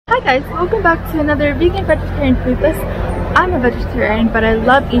guys, welcome back to another vegan vegetarian food list. I'm a vegetarian, but I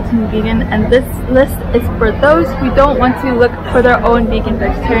love eating vegan, and this list is for those who don't want to look for their own vegan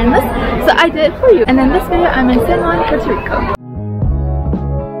vegetarian list. So I did it for you. And in this video, I'm in San Juan, Puerto Rico.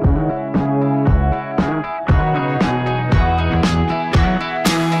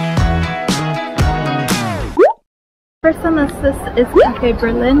 First on this list is Cafe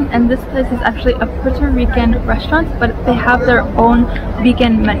Berlin, and this place is actually a Puerto Rican restaurant, but they have their own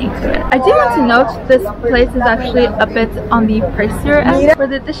vegan menu to it. I do want to note this place is actually a bit on the pricier end, where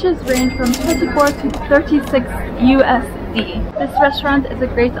the dishes range from 24 to 36 USD. This restaurant is a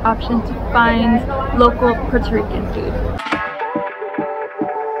great option to find local Puerto Rican food.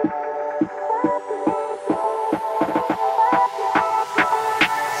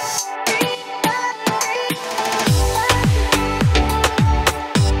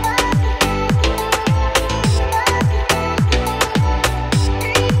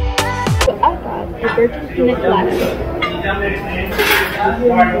 Virgin peanut latte. It's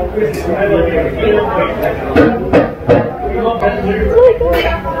really good.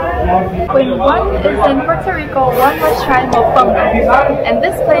 When one is in Puerto Rico, one must try mofongo, and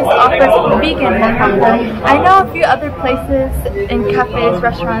this place offers vegan mofongo. I know a few other places in cafes,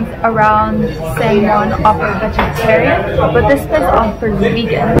 restaurants around San Juan offer vegetarian, but this place offers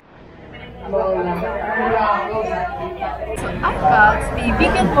vegan. I got the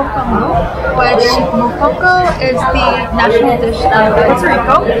vegan mofongo, which mofongo is the national dish of Puerto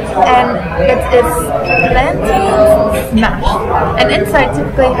Rico, and it is plantain smashed. And inside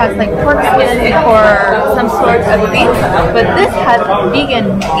typically has like pork skin or some sort of beef, but this has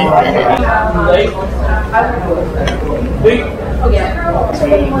vegan meat in it.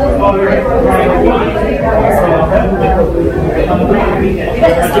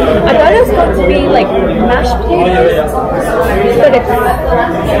 I thought it was going to be like mashed potatoes, but it's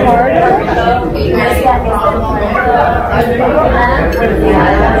harder.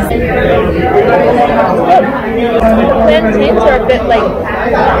 The plantains are a bit like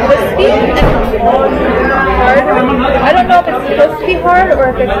crispy and harder. I don't know if it's supposed to be hard or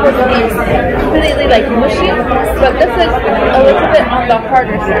if it's supposed to be completely like mushy, but this is a little bit on the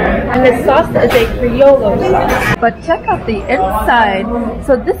harder side. And this sauce is a Criollo sauce. But check out the inside.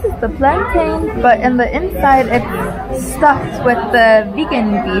 So this is the plantain, but in the inside it's stuffed with the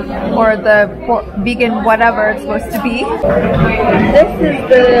vegan beef or the vegan whatever it's supposed to be. This is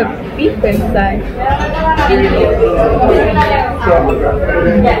the beef inside.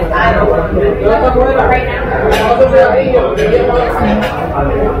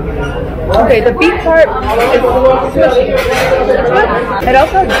 Okay, the beef part is smushy. It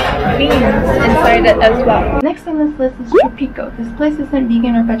also has beans inside it as well. Next on this list is Trópiko. This place isn't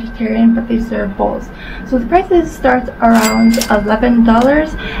vegan or vegetarian, but they serve bowls. So the prices start around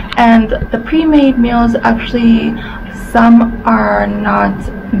 $11, and the pre-made meals actually, some are not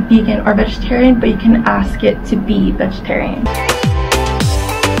vegan or vegetarian, but you can ask it to be vegetarian.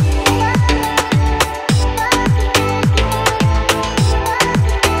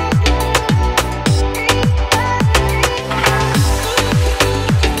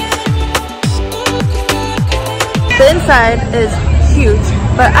 The inside is huge,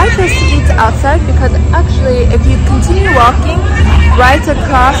 but I chose to eat outside because actually if you continue walking, right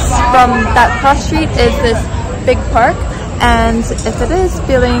across from that cross street is this big park, and if it is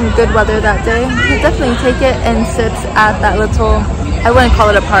feeling good weather that day, you definitely take it and sit at that little, I wouldn't call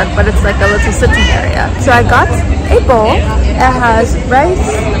it a park, but it's like a little sitting area. So I got a bowl. It has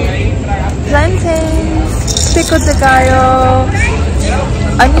rice, plantains, pico de gallo,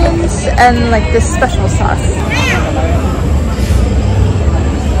 onions, and like this special sauce.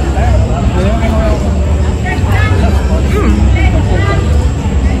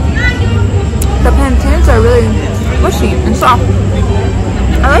 The plantains are really mushy and soft.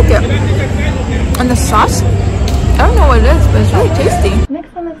 I like it. And the sauce, I don't know what it is, but it's really tasty.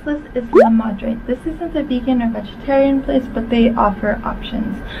 Next on this list is La Madre. This isn't a vegan or vegetarian place, but they offer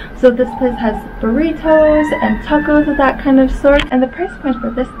options. So this place has burritos and tacos of that kind of sort. And the price point for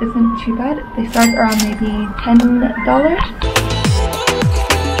this isn't too bad. They start around maybe $10.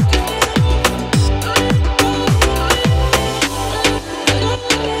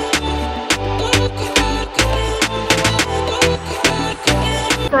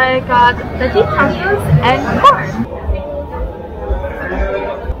 So I got veggie tacos and corn.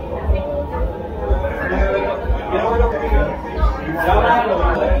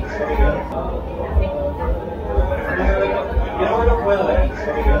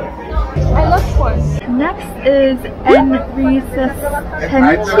 I love corn. Next is Enricencia.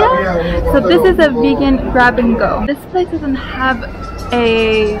 So this is a vegan grab and go. This place doesn't have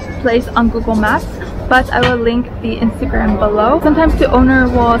a place on Google Maps, but I will link the Instagram below. Sometimes the owner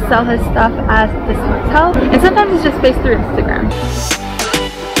will sell his stuff as this hotel, and sometimes it's just based through Instagram.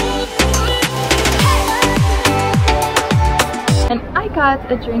 And I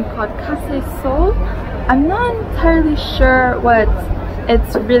got a drink called Case Sol. I'm not entirely sure what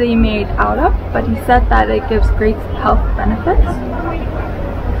it's really made out of, but he said that it gives great health benefits.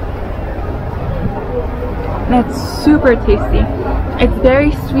 And it's super tasty. It's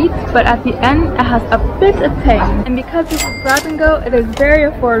very sweet, but at the end it has a bit of tang. And because this is grab and go, it is very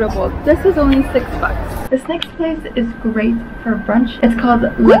affordable. This is only $6. This next place is great for brunch. It's called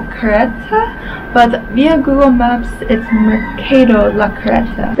La Carreta, but via Google Maps it's Mercado La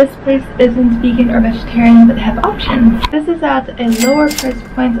Carreta. This place isn't vegan or vegetarian, but they have options. This is at a lower price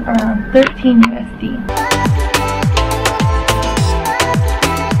point, around 13 USD.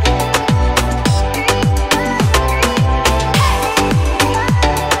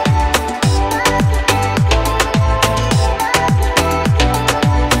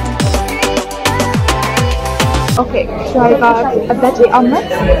 Okay, so I got a veggie omelet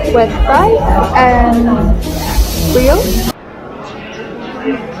with fries and brio.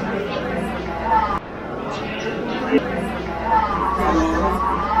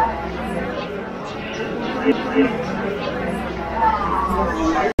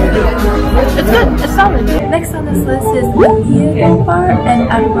 It's good, it's solid. Next on this list is Aliado Bar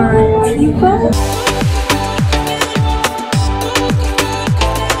Aperitivo.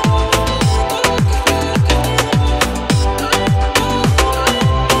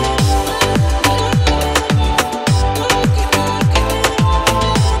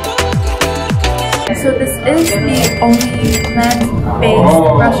 So this is the only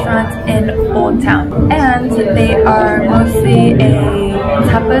plant-based restaurant in Old Town, and they are mostly a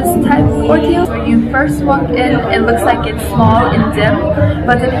tapas type ordeal. When you first walk in, it looks like it's small and dim,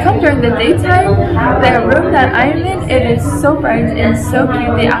 but if you come during the daytime, the room that I'm in, it is so bright and so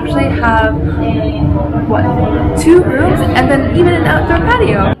cute. They actually have, what, 2 rooms and then even an outdoor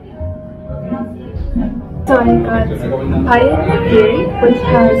patio. So I got Eatery, which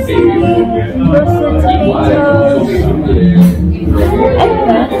has roasted tomatoes and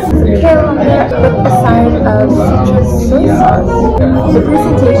then kale on there with a side of citrus soy sauce. The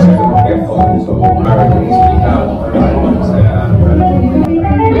presentation.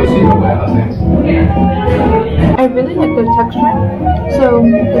 I really like the texture. So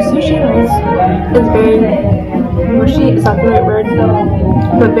the sushi rice is very mushy, is not the right word,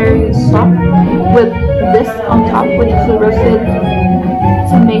 but very soft, with this on top, which is a roasted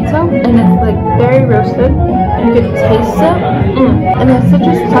tomato, and it's like very roasted. You can taste it, and the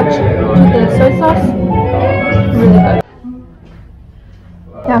citrus touch to the soy sauce, really good.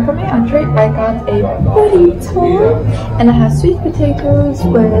 Now for my entree, I got a burrito, and it has sweet potatoes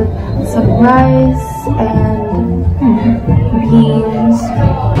with some rice and beans.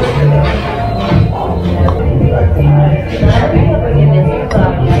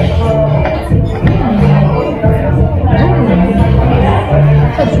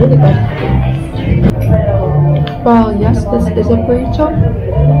 That's really good. Well, yes, this is a burrito.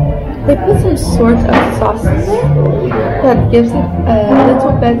 They put some sort of sauce in there that gives it a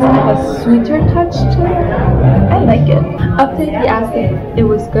little bit of a sweeter touch to it. I like it. Update, he asked if it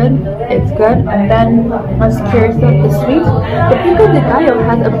was good. It's good. And then I was curious about the sweet. The pico de gallo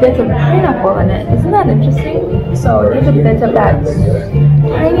has a bit of pineapple in it. Isn't that interesting? So there's a bit of that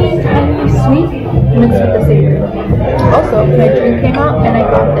tiny, tiny sweet mixed with the savory. Also, my drink came out and I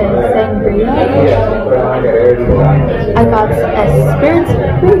got a sangria. I got a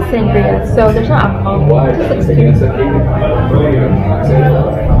spirit-free sangria, so there's no alcohol. It just looks cute.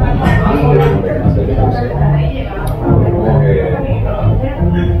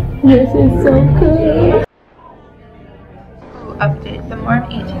 This is so good. Update. The more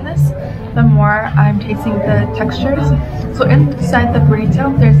I'm eating this, the more I'm tasting the textures. So inside the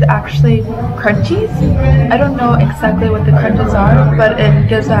burrito, there's actually crunchies. I don't know exactly what the crunches are, but it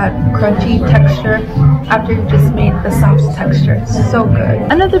gives that crunchy texture after you just made the soft texture. It's so good.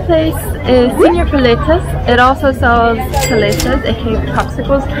 Another place is Señor Paleta's. It also sells paletas, aka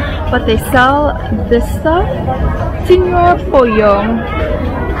popsicles, but they sell this stuff, Señor Pollo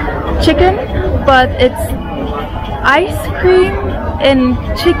chicken, but it's ice cream in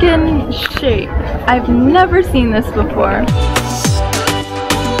chicken shape. I've never seen this before.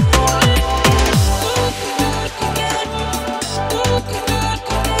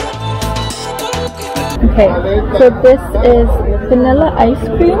 Okay, so this is vanilla ice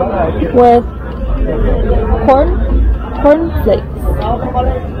cream with corn flakes.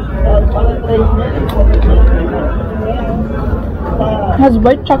 It has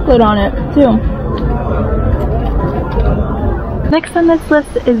white chocolate on it too. Next on this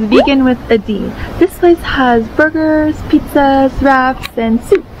list is Vegan with a D. This place has burgers, pizzas, wraps, and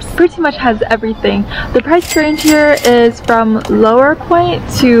soups. Pretty much has everything. The price range here is from lower point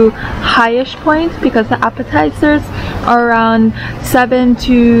to highish point because the appetizers are around 7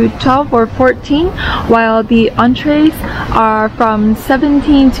 to 12 or 14, while the entrees are from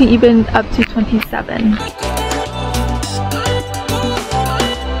 17 to even up to 27.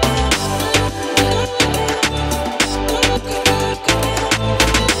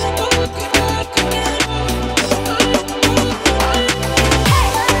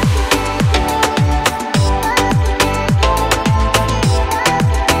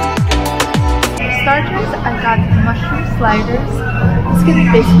 I got mushroom sliders. This can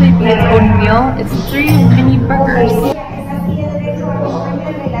basically be its own meal. It's 3 mini burgers.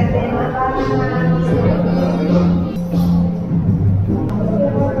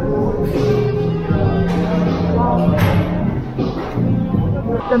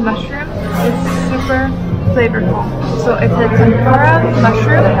 The mushroom is super flavorful. So it's a tempura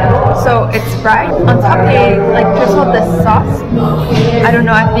mushroom, so it's fried. On top they like drizzle this sauce. I don't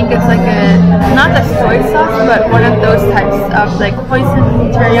know, I think it's like not a soy sauce, but one of those types of like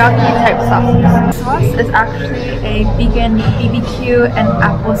hoisin teriyaki type sauces. The sauce is actually a vegan BBQ and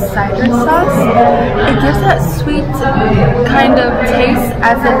apple cider sauce. It gives that sweet kind of taste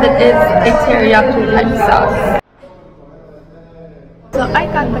as if it is a teriyaki type sauce. So I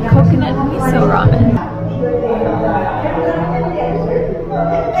got the coconut miso ramen.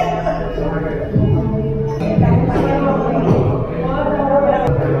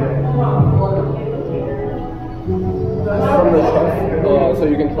 So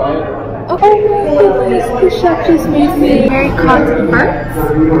you can try it. Oh my goodness, the chef just made me very caught birds.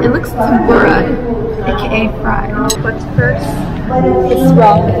 It looks tempura, aka fried. But first, it's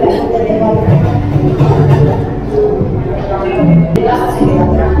ramen.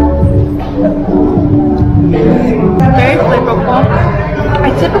 Very flavorful. I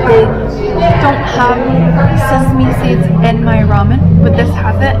typically don't have sesame seeds in my ramen, but this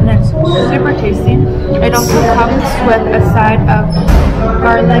has it and it's super tasty. It also comes with a side of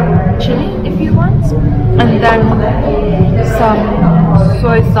garlic chili if you want, and then some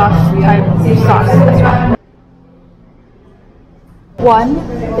soy sauce type sauce as well. One,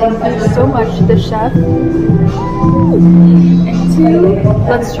 thank you so much to the chef. And two,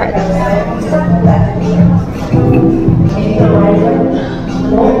 let's try this.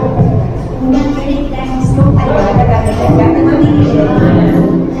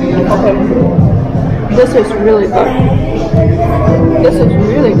 Okay, this is really good. This is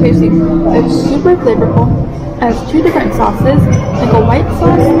really tasty. It's super flavorful. It has 2 different sauces, like a white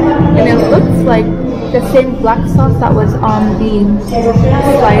sauce, and it looks like the same black sauce that was on the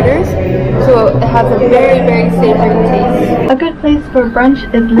sliders. So it has a very, very savory taste. A good place for brunch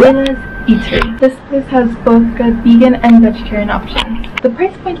is Lela's Eatery. This place has both good vegan and vegetarian options. The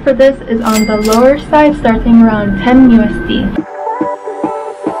price point for this is on the lower side, starting around 10 USD.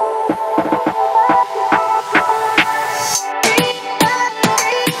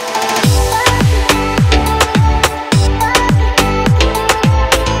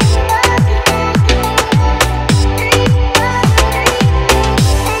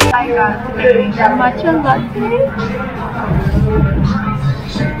 Matcha latte.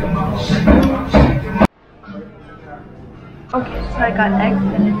 Okay, so I got eggs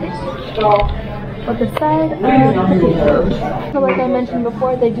Benedict with the side of potatoes. So like I mentioned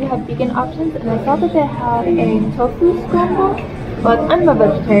before, they do have vegan options, and I saw that they have a tofu scramble, but I'm a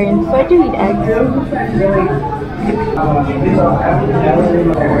vegetarian, so I do eat eggs.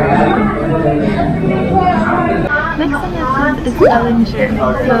 Next on this list is Berlingeri.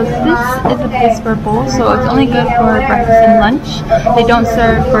 So this is a place for bowls, so it's only good for breakfast and lunch. They don't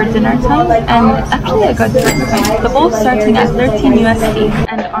serve for dinner time, and it's actually a good price point. The bowl starting at 13 USD,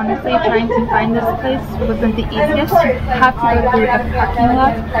 and honestly, trying to find this place wasn't the easiest. You have to go through a parking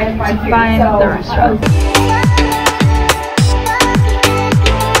lot to find the restaurant.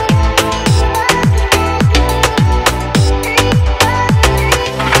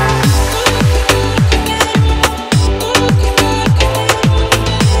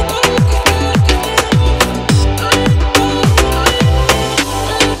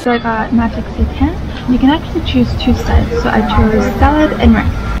 So I got magic seitan. You can actually choose 2 sides, so I chose salad and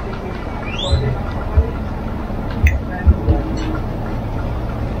rice.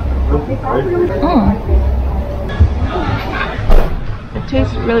 It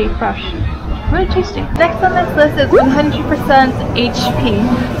tastes really fresh. Really tasty. Next on this list is 100%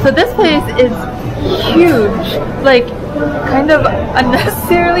 HP. So this place is huge. Like, kind of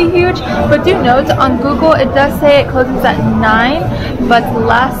unnecessarily huge. But do note, on Google it does say it closes at 9, but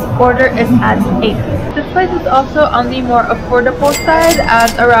last order is at 8. This place is also on the more affordable side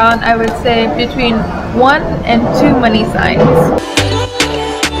at around, I would say, between 1 and 2 money signs.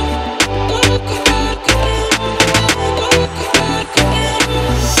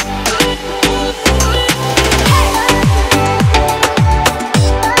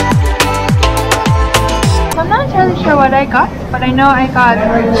 I'm not entirely sure what I got, but I know I got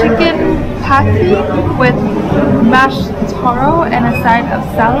chicken patty with mashed taro and a side of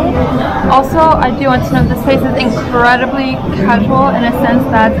salad. Also, I do want to know this place is incredibly casual in a sense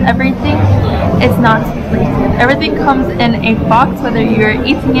that everything is not plated. Everything comes in a box, whether you're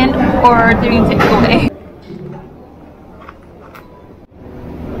eating it or doing takeaway.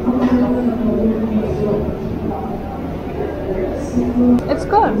 It's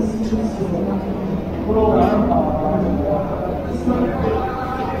good.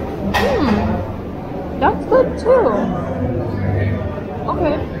 That's good too.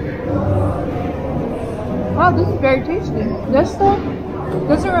 Okay. Wow, this is very tasty. This though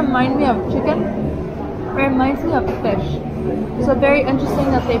doesn't remind me of chicken. It reminds me of fish. So very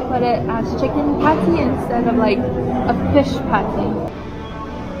interesting that they put it as chicken patty instead of like a fish patty.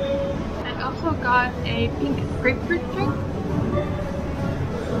 I also got a pink grapefruit drink.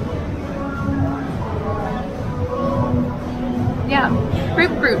 Yeah,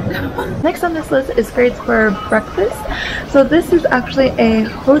 grapefruit. Next on this list is great for breakfast. So this is actually a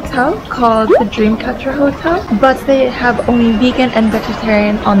hotel called the Dreamcatcher Hotel, but they have only vegan and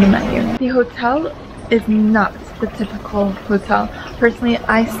vegetarian on the menu. The hotel is not the typical hotel. Personally,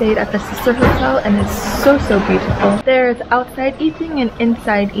 I stayed at the sister hotel and it's so beautiful. There's outside eating and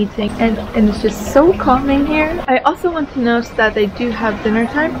inside eating, and it's just so calming here. I also want to note that they do have dinner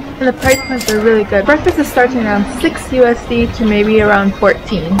time and the price points are really good. Breakfast is starting around 6 USD to maybe around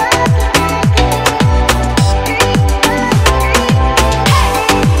 14.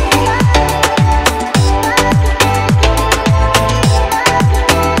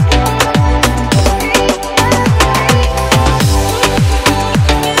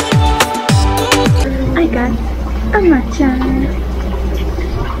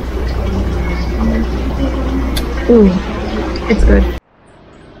 Ooh, it's good.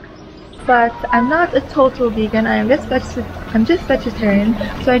 But I'm not a total vegan. I'm just vegetarian.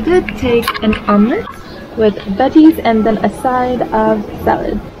 So I did take an omelet with veggies and then a side of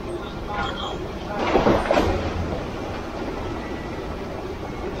salad.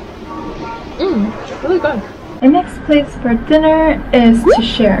 Really good. The next place for dinner is to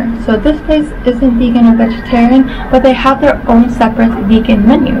share. So this place isn't vegan or vegetarian, but they have their own separate vegan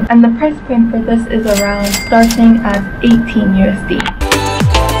menu. And the price point for this is around starting at 18 USD.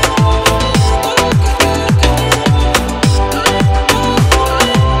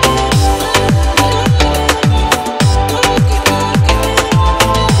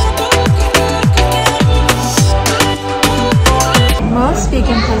 Most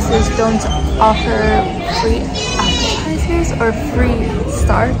vegan places don't offer free appetizers or free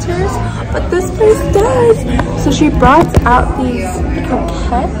starters, but this place does. So she brought out these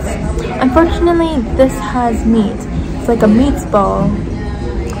croquettes. Unfortunately, this has meat. It's like a meatball,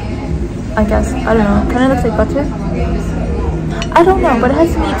 I guess. I don't know. Kind of looks like butter. I don't know, but it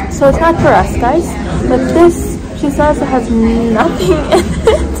has meat, so it's not for us, guys. But this, she says, it has nothing in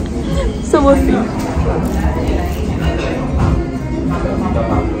it. So we'll see.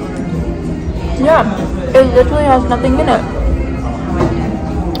 Yeah, it literally has nothing in it.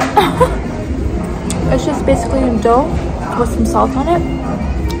 It's just basically dough with some salt on it.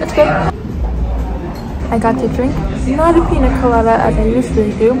 It's good. I got to drink not a pina colada as I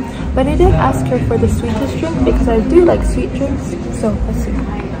usually do, but I did ask her for the sweetest drink because I do like sweet drinks. So let's see.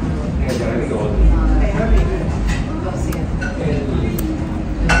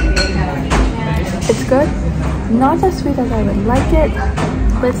 It's good. Not as sweet as I would like it,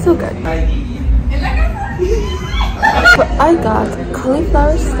 but it's still good. So I got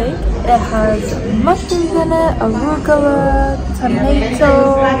cauliflower steak. It has mushrooms in it, arugula,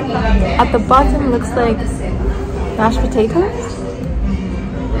 tomato. At the bottom looks like mashed potatoes.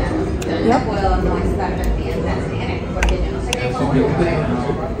 Yep.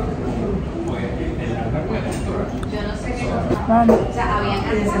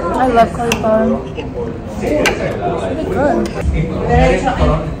 I love cauliflower. It's really good.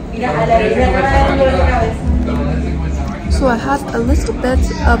 So I had a little bit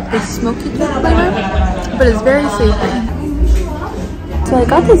of a smoky flavor, but it's very savory. So I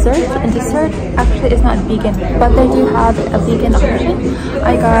got dessert, and dessert actually is not vegan, but they do have a vegan option.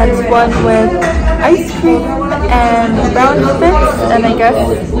 I got one with ice cream and brown bits, and I guess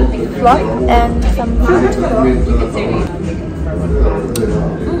fluff and some fruit.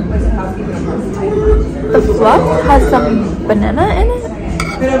 The fluff has some banana in it.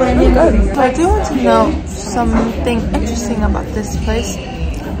 Really good. So I do want to know something interesting about this place.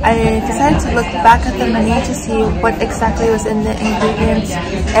 I decided to look back at the menu to see what exactly was in the ingredients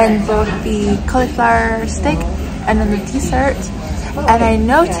in both the cauliflower steak and in the dessert. And I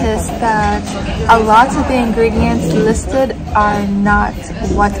noticed that a lot of the ingredients listed are not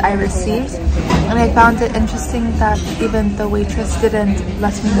what I received. And I found it interesting that even the waitress didn't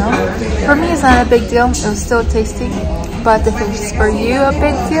let me know. For me, it's not a big deal. It was still tasty. But if it's for you a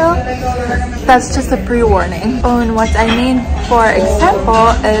big deal, that's just a pre-warning. Oh, and what I mean, for example,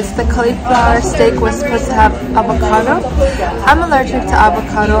 is the cauliflower steak was supposed to have avocado. I'm allergic to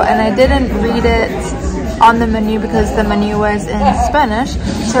avocado, and I didn't read it on the menu because the menu was in Spanish,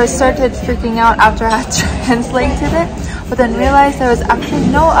 so I started freaking out after I had translated it, but then realized there was actually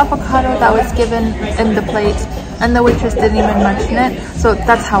no avocado that was given in the plate, and the waitress didn't even mention it, so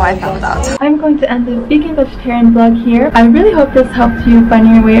that's how I found out. I'm going to end this vegan vegetarian vlog here. I really hope this helped you find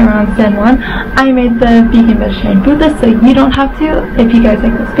your way around San Juan. I made the vegan vegetarian food list so you don't have to. If you guys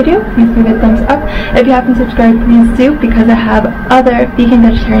like this video, please give it a thumbs up. If you haven't subscribed, please do, because I have other vegan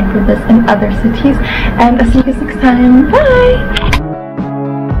vegetarian food lists in other cities. And I'll see you guys next time. Bye!